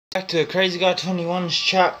Back to Crazy Guy 21's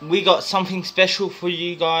chat. We got something special for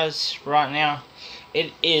you guys right now.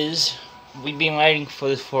 It is, we've been waiting for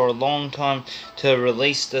this for a long time to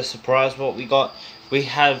release the surprise. What we got, we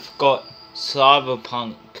have got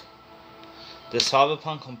Cyberpunk. The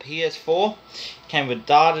Cyberpunk on PS4 came with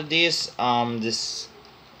data disc. I'll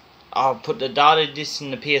put the data disc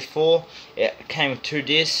in the PS4. It came with 2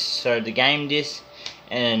 discs, so the game disc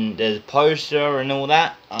and there's a poster and all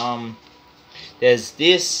that. There's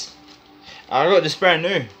this. I got this brand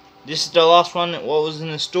new. This is the last one. What was in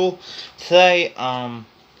the store today? I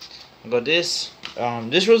got this.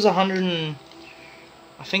 This was I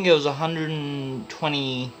think it was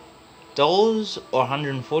 $120 or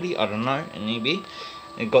 $140. I don't know. In EB.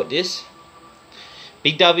 I got this.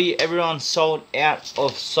 Big W. Everyone sold out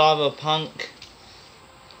of Cyberpunk.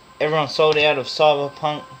 Everyone sold out of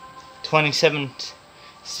Cyberpunk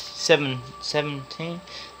 2017.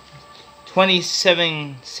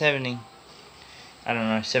 2770, I don't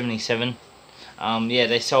know, 77. Yeah,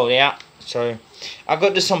 they sold out. So I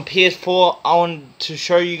got this on PS4. I wanted to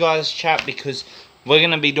show you guys, chat, because we're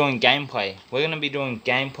gonna be doing gameplay. We're gonna be doing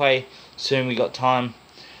gameplay soon. We got time.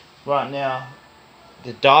 Right now,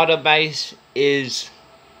 the database is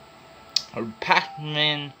a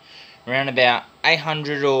Pac-Man around about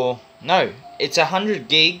 800 or no, it's 100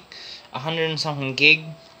 gig, 100 and something gig.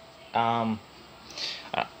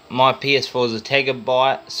 My PS4 is a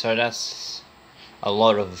gigabyte, so that's a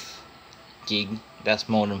lot of gig. That's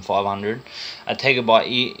more than 500. A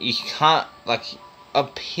gigabyte, you can't, like a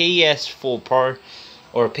PS4 Pro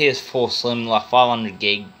or a PS4 Slim, like 500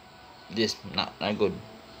 gig. This no good,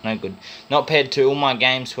 no good. Not paired to all my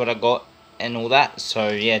games, what I got and all that. So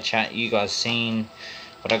yeah, chat, you guys seen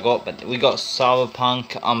what I got, but we got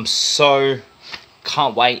Cyberpunk. I'm so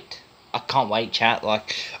can't wait. I can't wait, chat.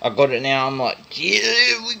 Like, I got it now. I'm like,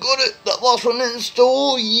 yeah, we got it. That last one in the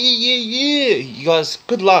store. Yeah. You guys,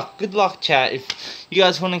 good luck, chat. If you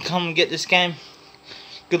guys want to come and get this game,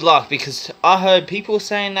 good luck, because I heard people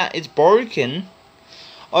saying that it's broken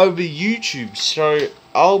over YouTube. So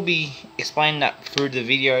I'll be explaining that through the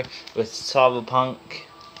video with Cyberpunk.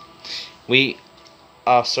 We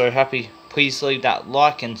are so happy. Please leave that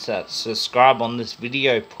like and subscribe on this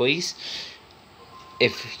video, please.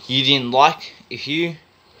 If you didn't like, if you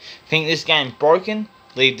think this game broken,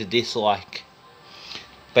 leave the dislike.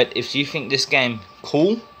 But if you think this game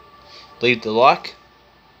cool, leave the like.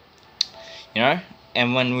 You know,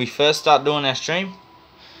 and when we first start doing our stream,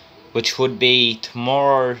 which would be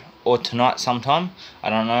tomorrow or tonight sometime, I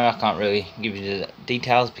don't know, I can't really give you the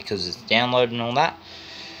details because it's downloading and all that.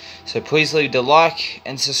 So please leave the like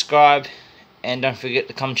and subscribe, and don't forget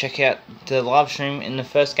to come check out the live stream in the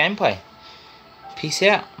first gameplay. Peace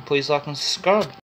out. Please like and subscribe.